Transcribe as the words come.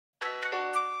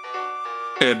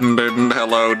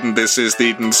Hello, this is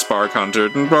the Spark Hunter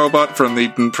robot from the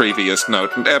previous note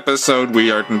episode.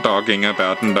 We are talking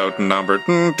about note number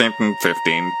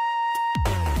 15.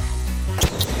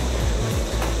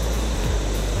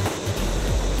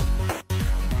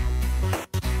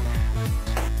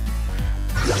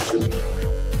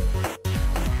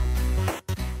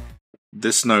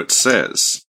 This note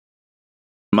says,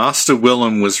 Master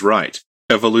Willem was right.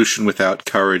 Evolution without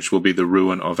courage will be the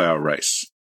ruin of our race.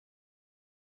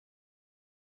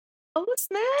 Oh,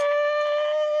 snap!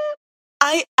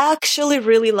 I actually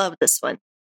really love this one.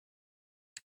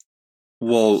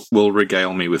 Will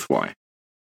regale me with why.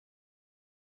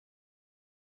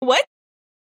 What?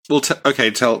 Well,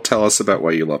 okay, tell us about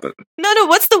why you love it. No,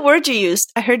 what's the word you used?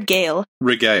 I heard gale.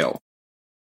 Regale.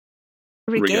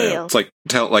 Regale. It's like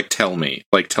tell me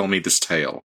this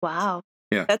tale. Wow.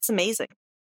 Yeah. That's amazing.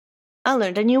 I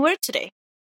learned a new word today.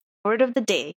 Word of the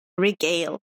day,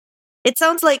 regale. It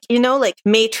sounds like, like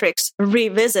Matrix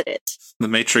Revisited. The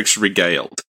Matrix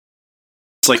Regaled.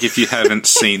 It's like if you haven't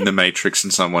seen The Matrix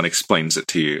and someone explains it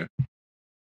to you.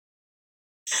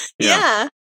 Yeah.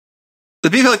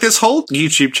 There's whole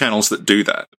YouTube channels that do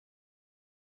that.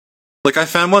 Like, I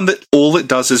found one that all it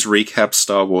does is recap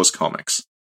Star Wars comics.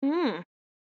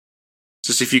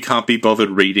 Just if you can't be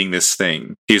bothered reading this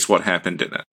thing, here's what happened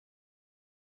in it.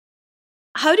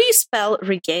 How do you spell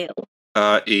regale?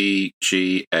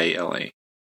 Regale.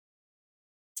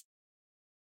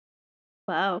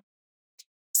 Wow.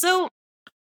 So,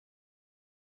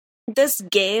 does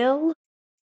gale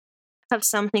have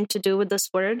something to do with this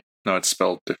word? No, it's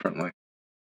spelled differently.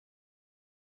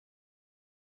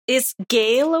 Is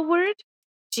gale a word?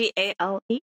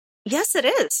 G-A-L-E? Yes, it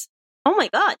is. Oh my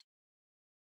god.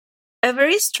 A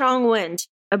very strong wind,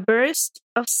 a burst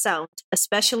of sound,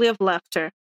 especially of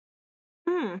laughter.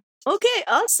 Okay,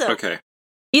 awesome. Okay.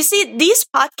 You see, these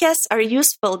podcasts are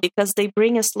useful because they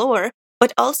bring us lore,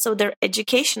 but also they're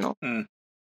educational.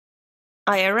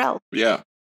 IRL. Yeah.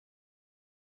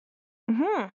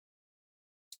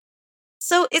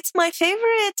 So it's my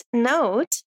favorite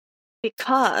note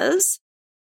because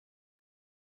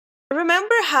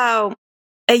remember how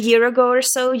a year ago or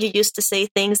so you used to say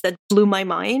things that blew my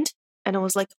mind? And I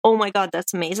was like, oh my god,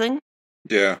 that's amazing.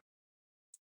 Yeah.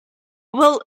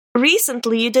 Well,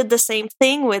 recently you did the same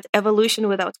thing with evolution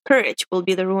without courage will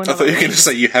be the ruin of I thought you were our going to race.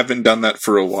 say you haven't done that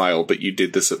for a while, but you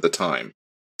did this at the time.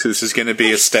 So this is going to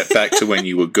be a step back to when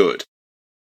you were good.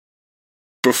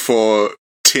 Before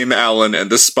Tim Allen and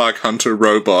the Spark Hunter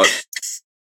robot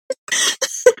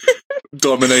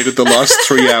dominated the last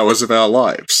 3 hours of our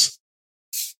lives.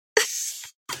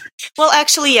 Well,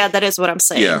 actually, yeah, that is what I'm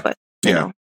saying. Yeah. But, you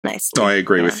know, nicely. No, I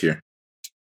agree with you.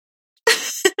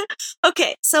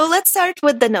 Okay, so let's start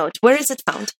with the note. Where is it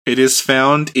found? It is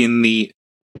found in the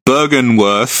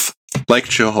Bergenworth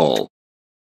Lecture Hall.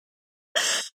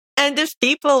 And if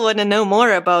people want to know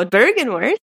more about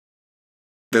Bergenworth,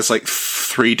 there's like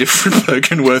 3 different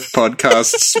Bergenworth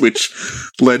podcasts, which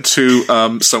led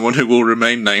to someone who will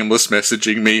remain nameless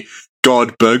messaging me,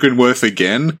 God, Bergenworth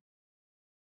again?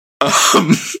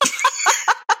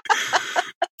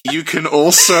 You can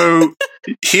also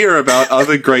hear about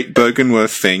other great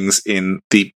Bergenworth things in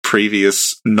the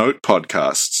previous Note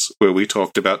podcasts, where we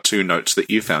talked about 2 notes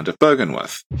that you found of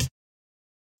Bergenworth.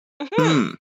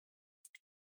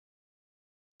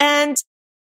 And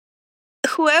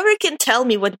whoever can tell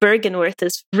me what Bergenworth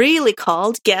is really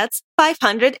called gets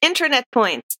 500 internet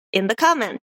points in the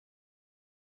comments.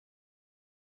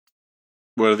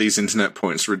 What are these internet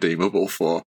points redeemable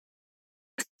for?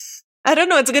 I don't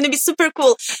know, it's going to be super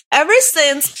cool. Ever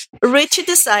since Richie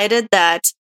decided that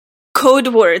code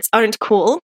words aren't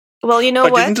cool, well, you know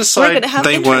what? I didn't decide We're gonna have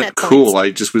they internet weren't points. cool, I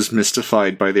just was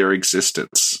mystified by their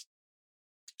existence.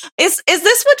 Is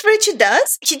this what Richie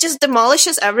does? He just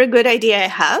demolishes every good idea I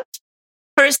have?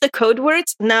 First the code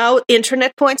words, now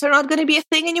internet points are not going to be a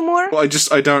thing anymore? Well,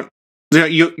 I don't...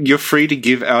 You're free to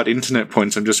give out internet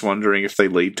points, I'm just wondering if they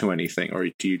lead to anything, or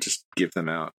do you just give them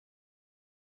out?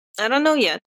 I don't know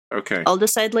yet. Okay. I'll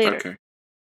decide later. Okay.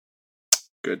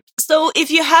 Good. So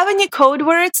if you have any code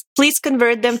words, please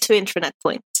convert them to internet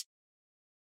points.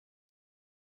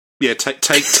 Yeah,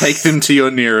 take them to your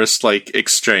nearest,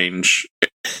 exchange,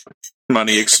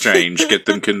 money exchange, get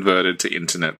them converted to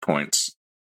internet points.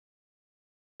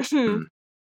 The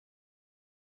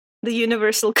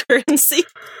universal currency.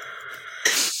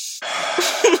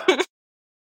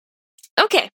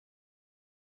 Okay.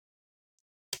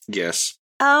 Yes.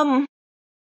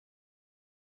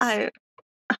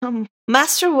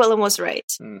 Master Willem was right.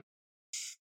 And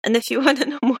if you want to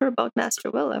know more about Master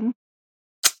Willem,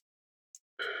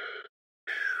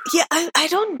 Yeah, I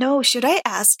don't know. Should I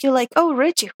ask you, like, oh,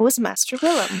 Reggie, who's Master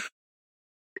Willem?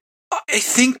 I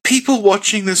think people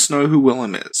watching this know who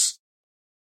Willem is.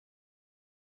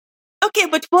 Okay,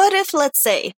 but what if, let's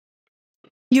say,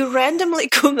 you randomly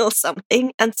Google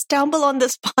something and stumble on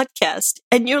this podcast,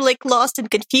 and you're, like, lost and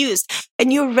confused,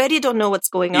 and you already don't know what's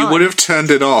going on? You would have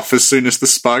turned it off as soon as the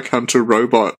Spark Hunter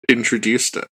robot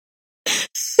introduced it.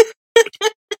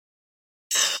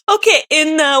 Okay,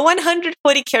 in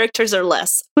 140 characters or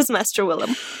less, who's Master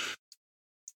Willem?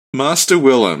 Master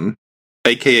Willem,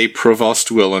 aka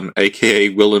Provost Willem, aka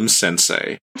Willem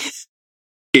Sensei,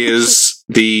 is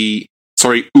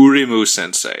Urimu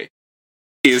Sensei,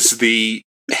 is the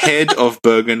head of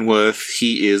Bergenworth.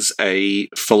 He is a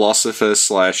philosopher /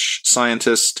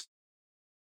 scientist,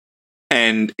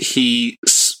 and he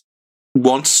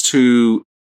wants to...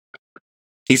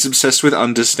 He's obsessed with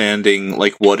understanding,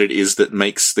 like, what it is that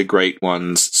makes the Great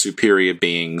Ones superior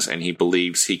beings, and he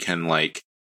believes he can, like,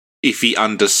 if he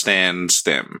understands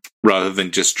them, rather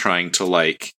than just trying to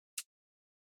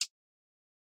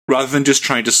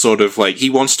sort of, like, he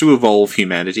wants to evolve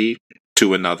humanity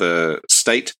to another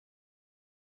state,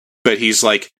 but he's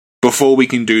like, before we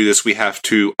can do this, we have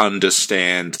to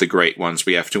understand the Great Ones,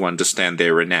 we have to understand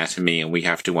their anatomy, and we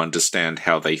have to understand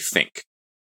how they think.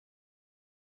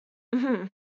 Mm-hmm.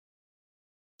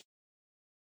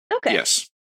 Okay. Yes.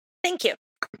 Thank you.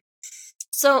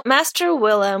 So, Master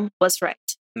Willem was right.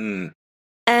 Mm.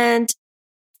 And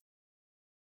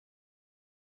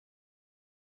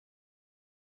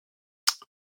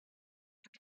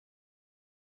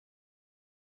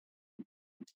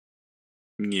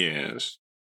Yes.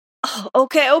 oh,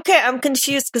 okay, I'm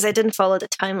confused because I didn't follow the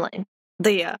timeline.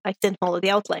 I didn't follow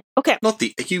the outline. Okay.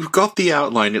 You've got the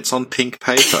outline, it's on pink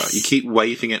paper. You keep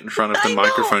waving it in front of the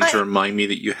microphone to remind me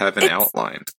that you have an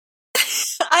outline.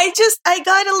 I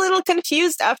got a little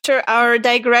confused after our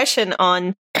digression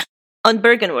on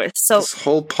Bergenworth. So this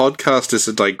whole podcast is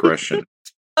a digression.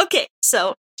 Okay,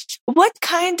 so what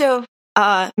kind of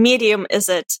medium is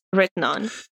it written on?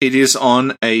 It is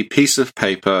on a piece of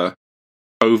paper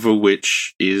over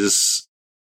which is,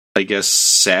 I guess,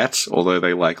 sat, although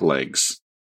they lack legs,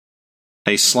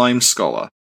 a slime scholar.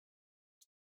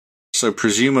 So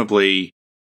presumably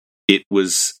it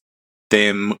was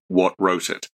them what wrote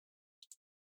it.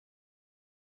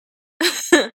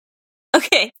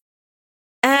 Okay.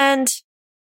 And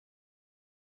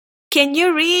can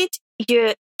you read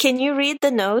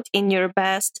the note in your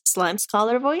best slime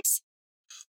scholar voice?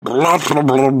 And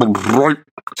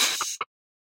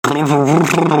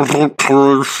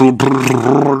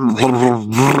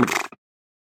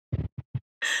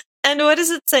what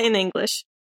does it say in English?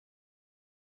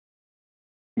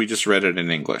 We just read it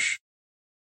in English.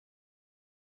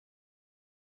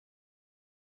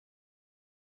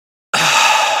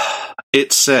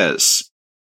 It says,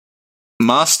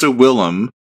 Master Willem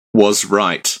was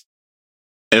right.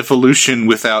 Evolution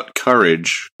without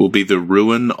courage will be the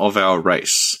ruin of our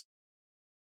race.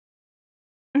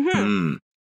 Mm-hmm. Mm.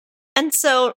 And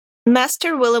so,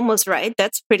 Master Willem was right.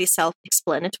 That's pretty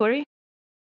self-explanatory.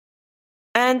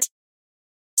 And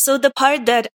so the part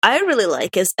that I really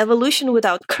like is evolution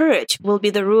without courage will be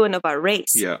the ruin of our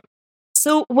race. Yeah.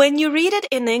 So when you read it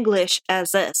in English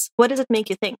as this, what does it make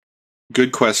you think?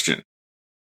 Good question.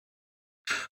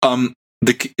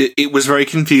 It was very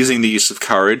confusing, the use of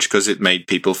courage, because it made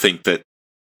people think that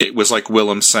it was like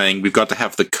Willem saying, we've got to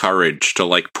have the courage to,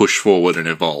 like, push forward and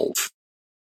evolve.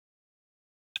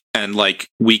 And, like,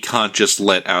 we can't just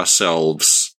let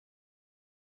ourselves...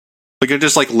 We can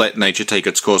just, like, let nature take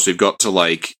its course. We've got to,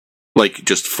 like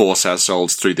just force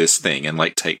ourselves through this thing and,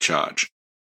 like, take charge.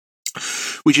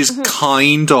 Which is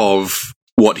kind of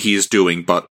what he is doing,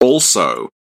 but also,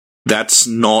 that's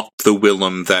not the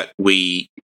Willem that we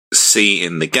see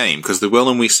in the game, because the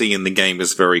Willem we see in the game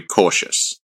is very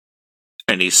cautious.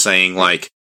 And he's saying, like,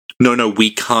 no, we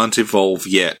can't evolve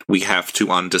yet. We have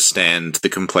to understand the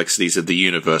complexities of the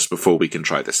universe before we can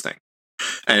try this thing.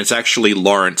 And it's actually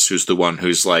Lawrence who's the one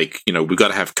who's like, we've got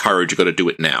to have courage, we've got to do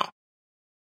it now.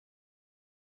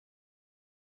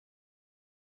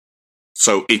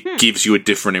 So it gives you a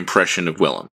different impression of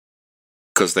Willem,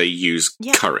 because they use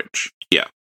courage. Yeah.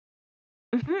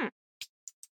 Mm-hmm.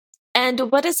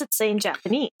 And what does it say in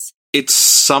Japanese? It's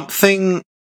something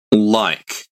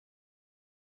like...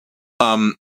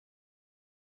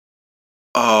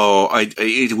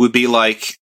 it would be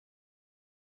like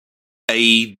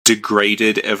a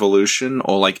degraded evolution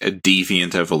or like a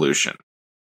deviant evolution.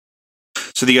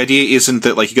 So the idea isn't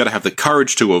that, like, you got to have the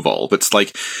courage to evolve. It's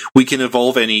like we can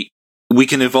evolve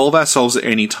ourselves at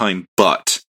any time,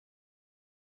 but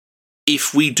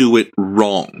if we do it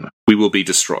wrong, we will be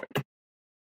destroyed.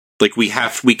 Like, we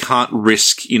can't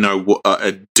risk,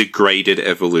 a degraded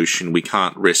evolution. We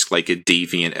can't risk, like, a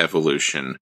deviant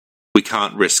evolution. We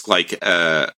can't risk, like,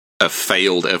 a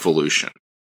failed evolution.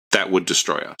 That would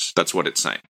destroy us. That's what it's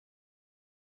saying.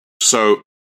 So,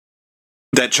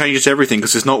 that changes everything,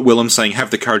 because it's not Willem saying,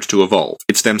 have the courage to evolve.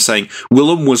 It's them saying,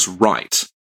 Willem was right.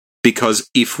 Because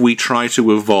if we try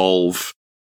to evolve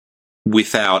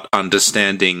without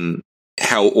understanding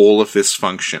how all of this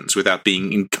functions, without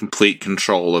being in complete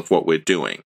control of what we're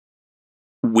doing,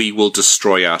 we will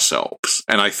destroy ourselves.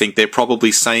 And I think they're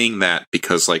probably saying that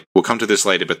because, like, we'll come to this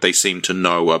later, but they seem to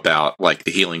know about, like,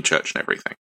 the Healing Church and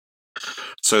everything.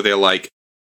 So they're like,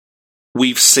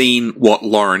 we've seen what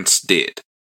Lawrence did.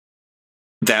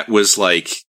 That was,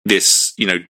 like, this,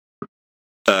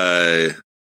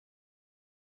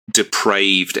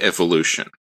 depraved evolution.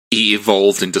 He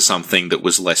evolved into something that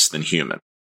was less than human.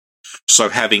 So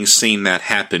having seen that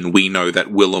happen, we know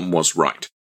that Willem was right.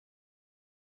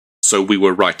 So we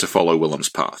were right to follow Willem's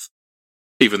path,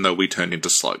 even though we turned into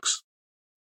slugs.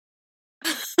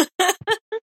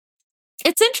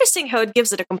 It's interesting how it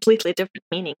gives it a completely different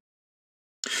meaning.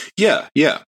 Yeah.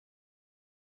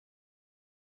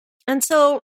 And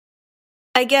so,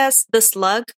 I guess the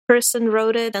slug person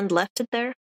wrote it and left it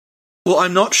there? Well,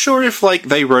 I'm not sure if, like,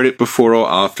 they wrote it before or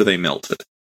after they melted.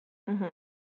 Mm-hmm.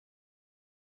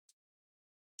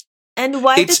 And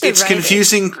why did they write It's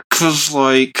confusing because,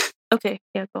 like... Okay,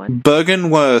 yeah, go on.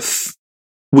 Byrgenwerth,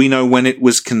 we know when it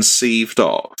was conceived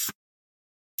of,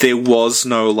 there was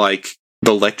no, like,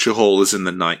 the lecture hall is in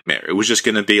the nightmare. It was just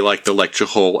going to be, like, the lecture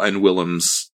hall and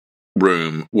Willem's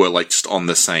room were, like, just on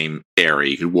the same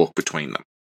area. You could walk between them.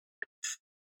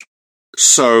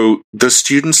 So, the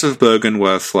students of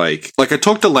Byrgenwerth, like, I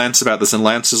talked to Lance about this, and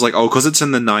Lance is like, oh, because it's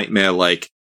in the nightmare, like,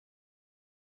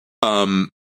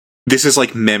 this is,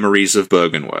 like, memories of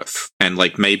Byrgenwerth. And,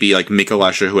 like, maybe, like,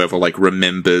 Michelage or whoever, like,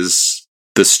 remembers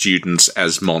the students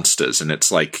as monsters, and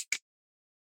it's, like,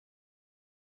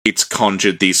 it's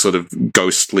conjured these sort of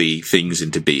ghostly things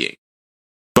into being.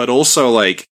 But also,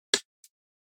 like,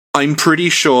 I'm pretty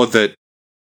sure that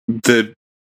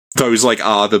those, like,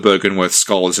 are the Byrgenwerth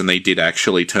scholars, and they did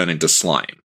actually turn into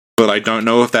slime. But I don't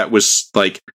know if that was,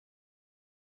 like...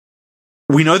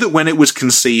 We know that when it was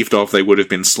conceived of, they would have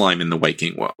been slime in the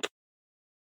waking world.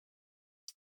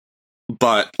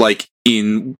 But, like,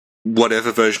 in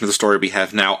whatever version of the story we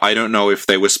have now, I don't know if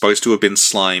they were supposed to have been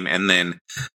slime and then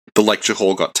the lecture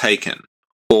hall got taken.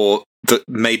 Or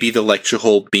maybe the lecture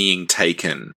hall being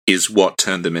taken is what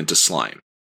turned them into slime.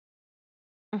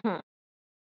 Mm-hmm.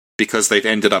 Because they've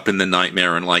ended up in the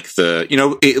nightmare and, like,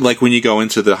 like when you go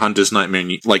into the Hunter's Nightmare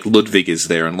and like Ludwig is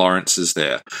there and Lawrence is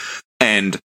there.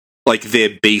 And, like,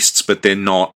 they're beasts, but they're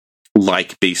not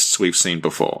like beasts we've seen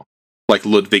before. Like,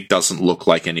 Ludwig doesn't look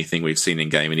like anything we've seen in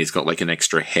game, and he's got, like, an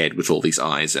extra head with all these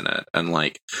eyes in it. And,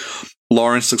 like,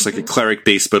 Lawrence looks like a cleric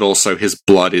beast, but also his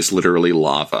blood is literally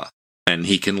lava. And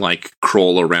he can, like,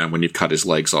 crawl around when you've cut his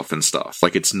legs off and stuff.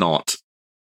 Like, it's not...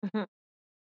 Mm-hmm.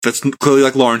 That's clearly,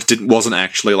 like, Lawrence wasn't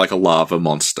actually, like, a lava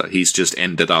monster. He's just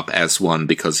ended up as one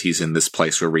because he's in this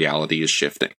place where reality is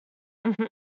shifting. Mm-hmm.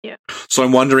 Yeah. So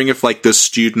I'm wondering if, like, the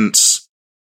students,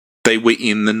 they were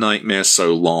in the nightmare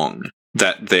so long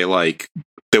that they're, like...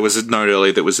 There was a note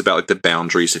earlier that was about, like, the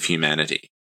boundaries of humanity.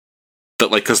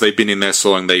 That, like, because they've been in there so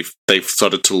long, they've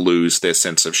started to lose their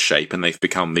sense of shape, and they've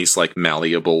become these, like,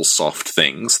 malleable, soft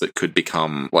things that could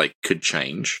become, like, could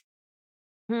change.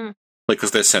 Hmm. Like,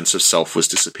 because their sense of self was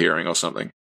disappearing or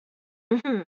something.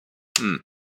 Mm-hmm. Hmm.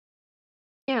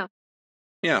 Yeah.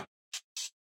 Yeah.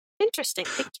 Interesting,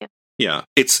 thank you. Yeah.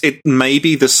 It may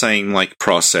be the same, like,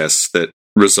 process that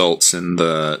results in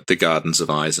the Gardens of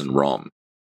Eyes and Rom.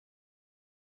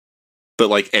 But,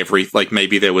 like,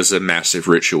 maybe there was a massive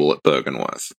ritual at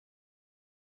Byrgenwerth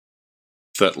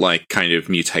that, like, kind of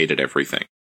mutated everything.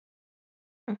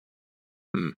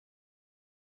 Hmm.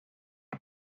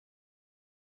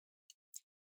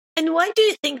 And why do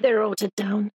you think they wrote it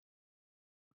down?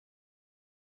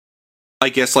 I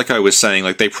guess, like I was saying,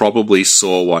 like, they probably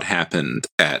saw what happened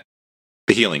at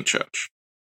the Healing Church.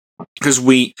 Because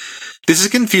this is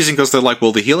confusing because they're like,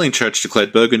 well, the Healing Church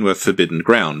declared Byrgenwerth forbidden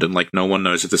ground, and, like, no one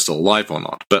knows if they're still alive or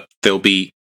not, but they'll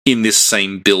be in this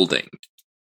same building.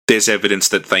 There's evidence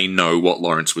that they know what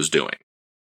Lawrence was doing.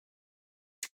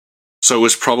 So it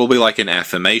was probably like an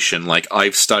affirmation, like,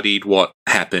 I've studied what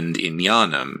happened in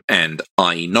Yharnam, and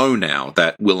I know now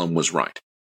that Willem was right.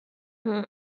 Hmm.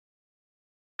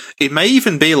 It may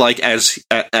even be like,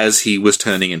 as he was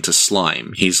turning into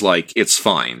slime, he's like, it's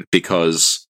fine,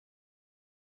 because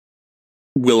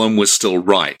Willem was still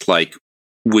right. Like,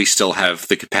 we still have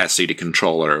the capacity to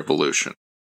control our evolution.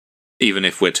 even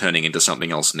if we're turning into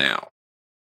something else now.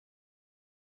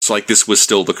 It's like this was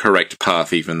still the correct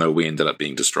path, even though we ended up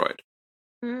being destroyed.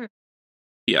 Mm.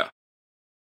 Yeah.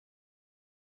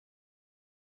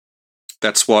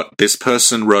 That's what this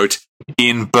person wrote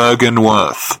in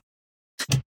Bergenworth.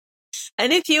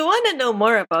 And if you want to know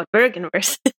more about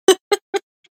Bergenworth...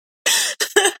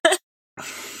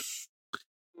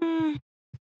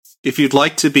 If you'd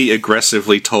like to be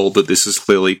aggressively told that this is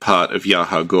clearly part of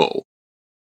Yahagul,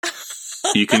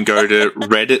 you can go to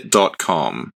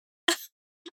reddit.com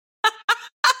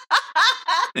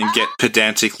and get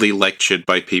pedantically lectured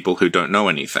by people who don't know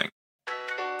anything.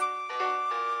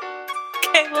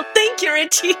 Okay, well, thank you,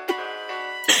 Richie.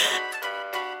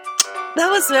 That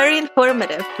was very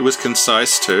informative. It was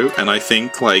concise too, and I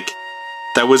think, like,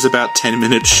 that was about 10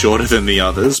 minutes shorter than the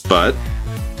others, but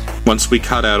once we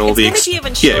cut out all the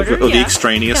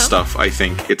extraneous stuff, I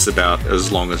think it's about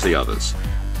as long as the others.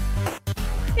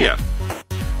 Yeah.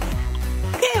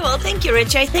 Okay, well, thank you,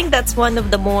 Rich. I think that's one of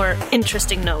the more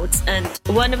interesting notes and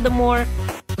one of the more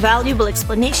valuable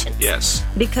explanations. Yes.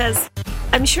 Because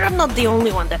I'm sure I'm not the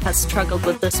only one that has struggled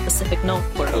with this specific note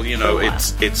for Well, you know,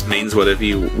 it means whatever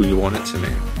you want it to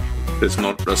mean. It's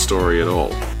not a story at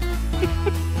all.